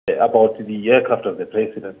about the aircraft of the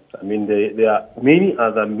president. I mean, there are many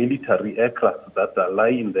other military aircraft that are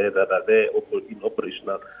lying there, that are there in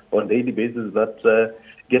operational on a daily basis, that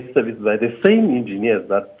get serviced by the same engineers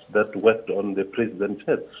that worked on the president's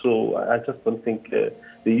jet. So I just don't think the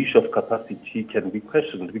issue of capacity can be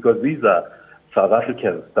questioned, because these are South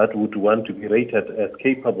Africans that would want to be rated as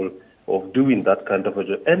capable of doing that kind of a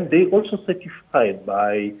job. And they also certified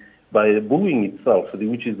by Boeing itself,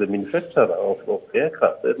 which is the manufacturer of the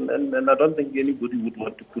aircraft. And I don't think anybody would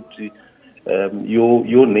want to put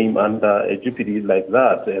your name under a jeopardy like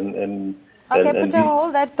that. Okay, but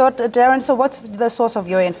hold that thought, Darren. So what's the source of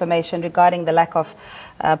your information regarding the lack of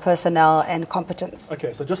personnel and competence?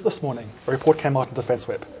 Okay, so just this morning, a report came out in Defence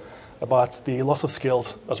Web about the loss of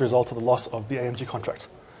skills as a result of the loss of the AMG contract.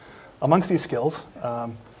 Amongst these skills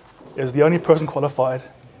is the only person qualified.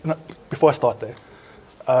 No, before I start there,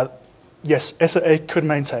 yes, SAA could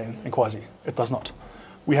maintain in Kwazi. It does not.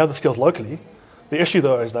 We have the skills locally. The issue,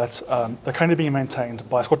 though, is that they're currently being maintained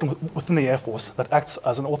by a squadron within the Air Force that acts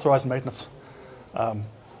as an authorised maintenance, an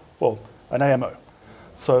AMO.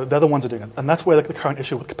 So they're the ones who are doing it. And that's where the current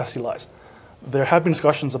issue with capacity lies. There have been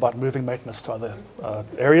discussions about moving maintenance to other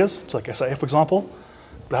areas, to like SAA, for example,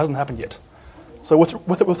 but it hasn't happened yet. So with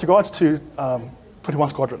regards to 21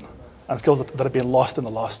 Squadron and skills that have been lost in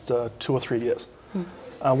the last 2 or 3 years,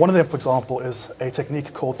 one of them, for example, is a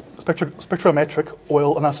technique called spectrometric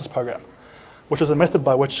oil analysis program, which is a method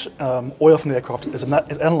by which oil from the aircraft is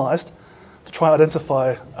analysed to try and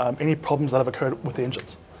identify any problems that have occurred with the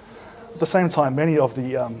engines. At the same time, many of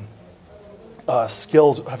the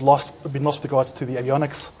skills have been lost with regards to the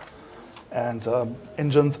avionics and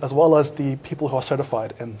engines, as well as the people who are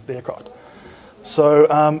certified in the aircraft.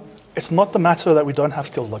 So it's not the matter that we don't have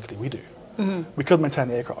skills locally, we do. Mm-hmm. We could maintain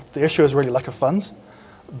the aircraft. The issue is really lack of funds,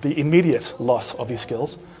 the immediate loss of these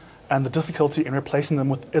skills, and the difficulty in replacing them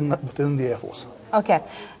within the Air Force. Okay.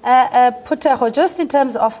 Phuthego, just in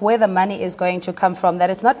terms of where the money is going to come from, that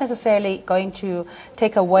it's not necessarily going to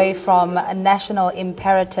take away from national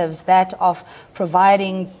imperatives, that of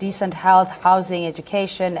providing decent health, housing,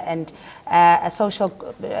 education, and a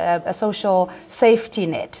social safety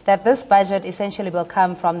net, that this budget essentially will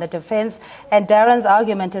come from the defense. And Darren's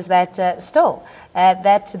argument is that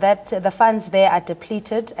that the funds there are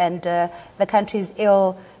depleted, and the country is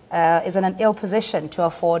is in an ill position to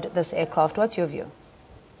afford this aircraft. What's your view?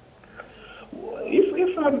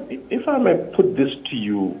 If I may put this to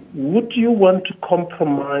you, would you want to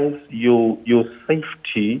compromise your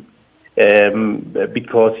safety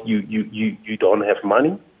because you don't have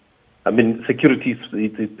money? I mean, security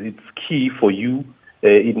it's key for you.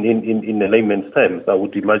 In a layman's terms, I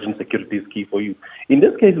would imagine security is key for you. In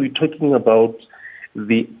this case, we're talking about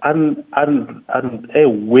the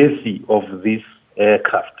unworthy of this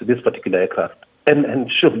aircraft, this particular aircraft,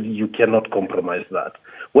 and surely you cannot compromise that.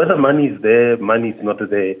 Whether money is there, money is not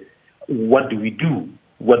there, what do we do?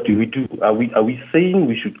 What do we do? Are we saying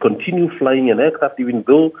we should continue flying an aircraft even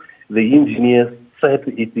though the engineers said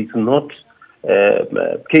it is not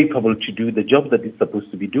capable to do the job that it's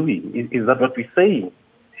supposed to be doing? Is that what we're saying?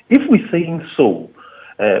 If we're saying so,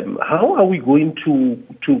 how are we going to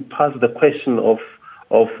pass the question of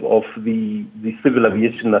the Civil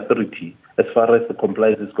Aviation Authority as far as the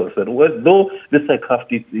compliance is concerned? Well, though this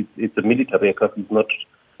aircraft it's a military aircraft, is not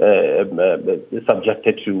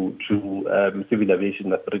subjected to Civil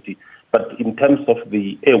Aviation Authority, but in terms of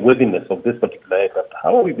the airworthiness of this particular aircraft,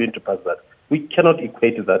 how are we going to pass that? We cannot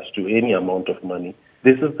equate that to any amount of money.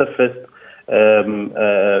 This is the first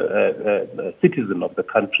citizen of the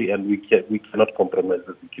country, and we cannot compromise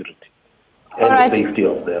the security and the safety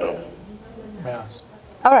of their own. Yes.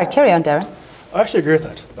 All right, carry on, Darren. I actually agree with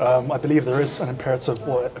that. I believe there is an imperative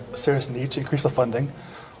or a serious need to increase the funding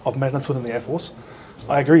of maintenance within the Air Force.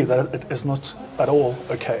 I agree that it is not at all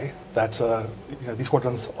okay that these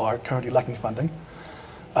squadrons are currently lacking funding.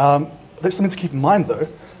 There's something to keep in mind, though,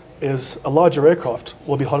 is a larger aircraft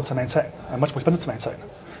will be harder to maintain and much more expensive to maintain.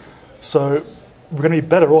 So we're going to be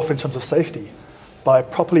better off in terms of safety by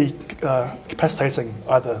properly capacitating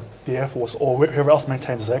either the Air Force or whoever else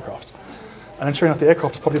maintains this aircraft, and ensuring that the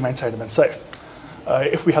aircraft is properly maintained and then safe.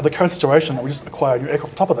 If we have the current situation that we just acquire a new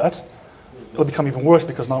aircraft on top of that, it'll become even worse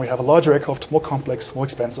because now we have a larger aircraft, more complex, more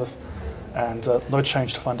expensive, and no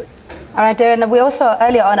change to funding. All right, Darren, we also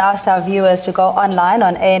earlier on asked our viewers to go online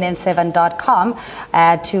on ann7.com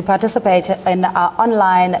to participate in our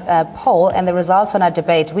online poll and the results on our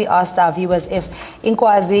debate. We asked our viewers if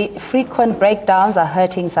Inkwazi frequent breakdowns are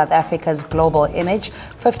hurting South Africa's global image.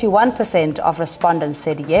 51% of respondents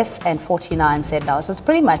said yes and 49% said no. So it's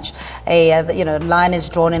pretty much a line is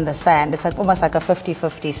drawn in the sand. It's almost like a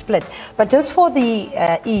 50-50 split. But just for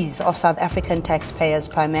the ease of South African taxpayers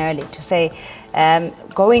primarily, to say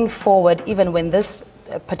going forward, even when this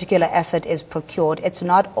particular asset is procured, it's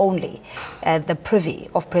not only the privy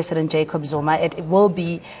of President Jacob Zuma, it will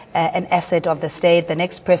be an asset of the state. The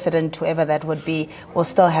next president, whoever that would be, will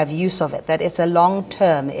still have use of it, that it's a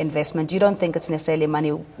long-term investment. You don't think it's necessarily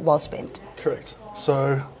money well spent? Correct.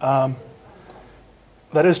 So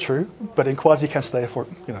that is true, but Inkwazi can stay for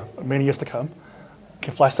many years to come,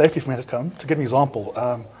 can fly safely for many years to come. To give an example,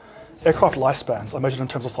 aircraft lifespans are measured in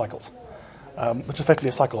terms of cycles, which effectively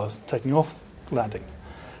a cycle is taking off, landing.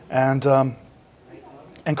 And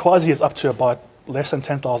Inkwazi is up to about less than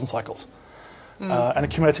 10,000 cycles and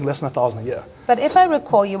accumulating less than 1,000 a year. But if I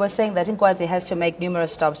recall, you were saying that Inkwazi has to make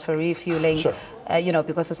numerous stops for refueling, sure.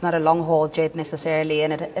 Because it's not a long-haul jet necessarily,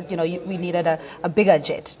 and we needed a bigger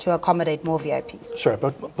jet to accommodate more VIPs. Sure,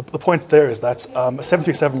 but the point there is that a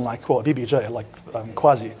 737 like BBJ, like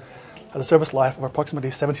Inkwazi, has a service life of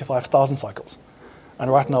approximately 75,000 cycles.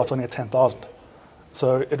 And right now it's only at 10,000.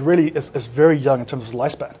 So it really is very young in terms of its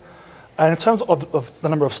lifespan. And in terms of the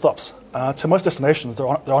number of stops, to most destinations, there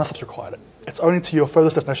aren't stops required. It's only to your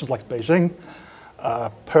furthest destinations like Beijing,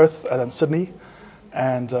 Perth, and then Sydney,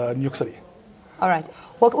 and New York City. All right.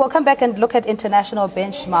 We'll come back and look at international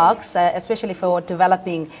benchmarks, especially for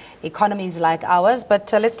developing economies like ours.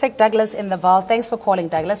 But let's take Douglas in the Vaal. Thanks for calling,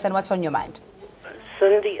 Douglas. And what's on your mind?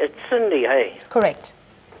 Cindy, it's Cindy, hey? Correct.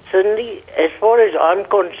 Cindy, as far as I'm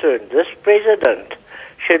concerned, this president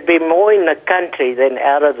should be more in the country than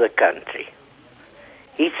out of the country.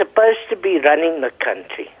 He's supposed to be running the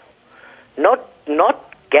country, not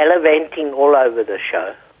gallivanting all over the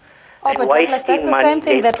show. Oh, but Douglas, that's the same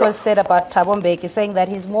thing that was said about Thabo Mbeki, saying that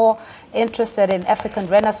he's more interested in African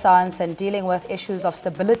renaissance and dealing with issues of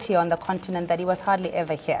stability on the continent, that he was hardly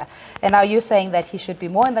ever here. And now you're saying that he should be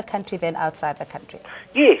more in the country than outside the country.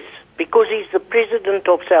 Yes, because he's the president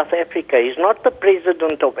of South Africa. He's not the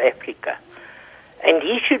president of Africa. And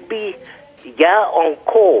he should be on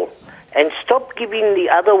call and stop giving the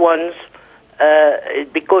other ones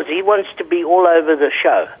because he wants to be all over the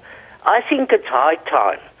show. I think it's high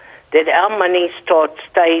time that our money starts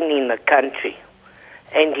staying in the country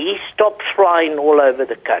and he stops flying all over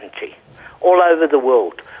the country, all over the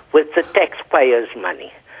world with the taxpayers'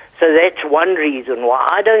 money. So that's one reason why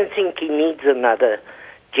I don't think he needs another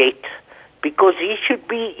jet, because he should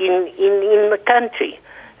be in the country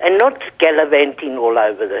and not gallivanting all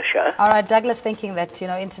over the show. All right, Douglas, thinking that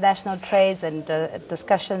international trades and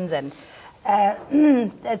discussions and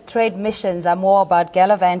trade missions are more about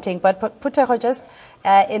gallivanting. But Putego, just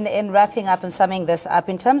in wrapping up and summing this up,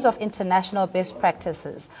 in terms of international best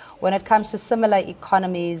practices, when it comes to similar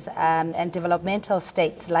economies and developmental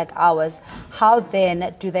states like ours, how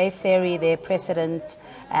then do they ferry their president,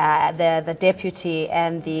 the deputy,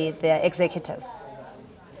 and the executive?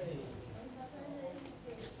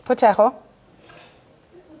 Putego?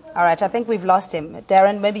 All right, I think we've lost him.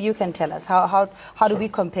 Darren, maybe you can tell us, how do we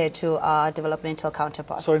compare to our developmental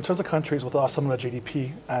counterparts? So in terms of countries with our similar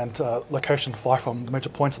GDP and location far from the major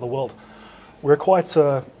points of the world, we're quite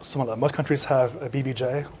similar. Most countries have a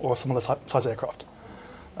BBJ or a similar size aircraft.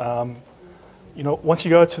 Once you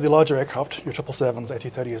go to the larger aircraft, your 777s,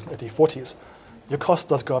 A330s, and A340s, your cost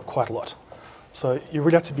does go up quite a lot. So you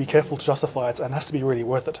really have to be careful to justify it, and it has to be really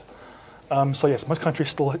worth it. So yes, most countries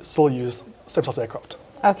still use same-size aircraft.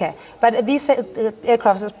 Okay, but these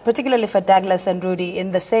aircrafts, particularly for Douglas and Rudy,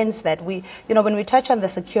 in the sense that when we touch on the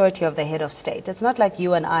security of the head of state, it's not like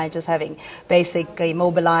you and I just having basic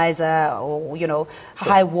immobilizer or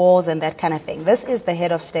high walls and that kind of thing. This is the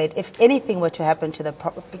head of state. If anything were to happen to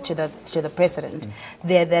the president,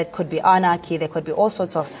 there could be anarchy. There could be all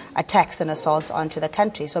sorts of attacks and assaults onto the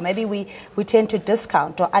country. So maybe we tend to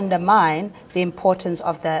discount or undermine the importance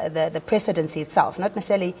of the presidency itself, not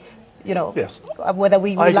necessarily. Yes. Whether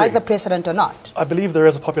we like the president or not. I believe there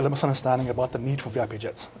is a popular misunderstanding about the need for VIP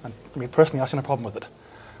jets. And I mean, personally, I see no problem with it.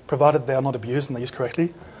 Provided they are not abused and they're used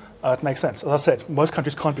correctly, it makes sense. As I said, most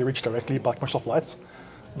countries can't be reached directly by commercial flights.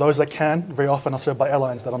 Those that can, very often are served by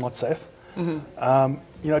airlines that are not safe.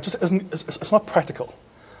 Mm-hmm. It just isn't, it's not practical.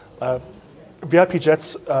 VIP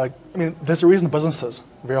jets, there's a reason businesses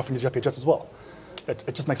very often use VIP jets as well.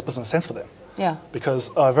 It just makes business sense for them. Yeah. Because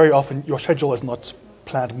very often your schedule is not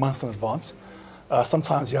planned months in advance.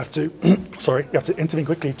 sometimes you have to, you have to intervene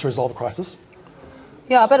quickly to resolve a crisis.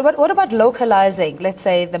 Yeah, but what about localizing, let's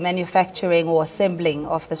say, the manufacturing or assembling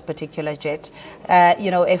of this particular jet?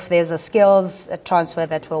 If there's a skills transfer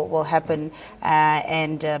that will happen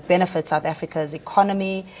and benefit South Africa's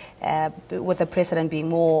economy, with the president being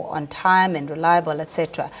more on time and reliable,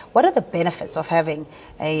 etc. What are the benefits of having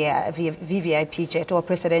a VVIP jet or a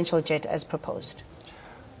presidential jet as proposed?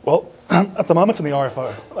 Well, at the moment in the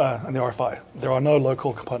RFO and the RFI, there are no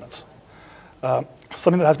local components.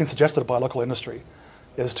 Something that has been suggested by local industry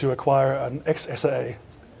is to acquire an ex-SAA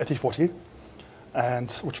A340,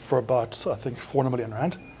 which for about, I think, 400 million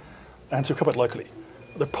rand, and to equip it locally.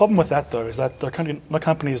 The problem with that, though, is that there are currently no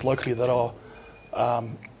companies locally that are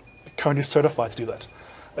currently certified to do that.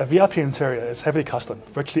 A VIP interior is heavily custom.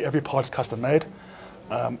 Virtually every part is custom made.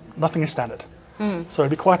 Nothing is standard. So it'd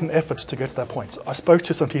be quite an effort to get to that point. I spoke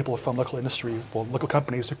to some people from local industry, or local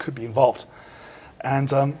companies who could be involved, and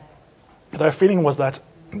their feeling was that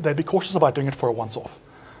they'd be cautious about doing it for a once-off.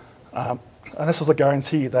 And this was a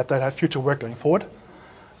guarantee that they'd have future work going forward,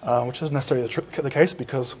 which isn't necessarily the case,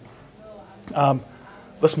 because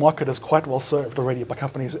this market is quite well served already by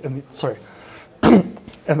companies in the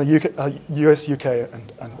US, UK,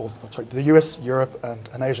 the US, Europe,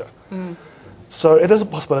 and Asia. So it is a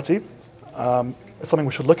possibility. It's something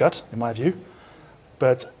we should look at, in my view,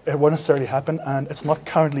 but it won't necessarily happen, and it's not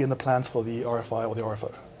currently in the plans for the RFI or the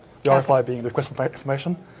RFO. The RFI being the request for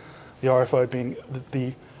information, the RFO being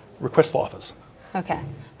the request for offers. Okay.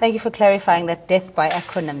 Thank you for clarifying that death by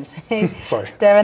acronyms. Sorry. Darren,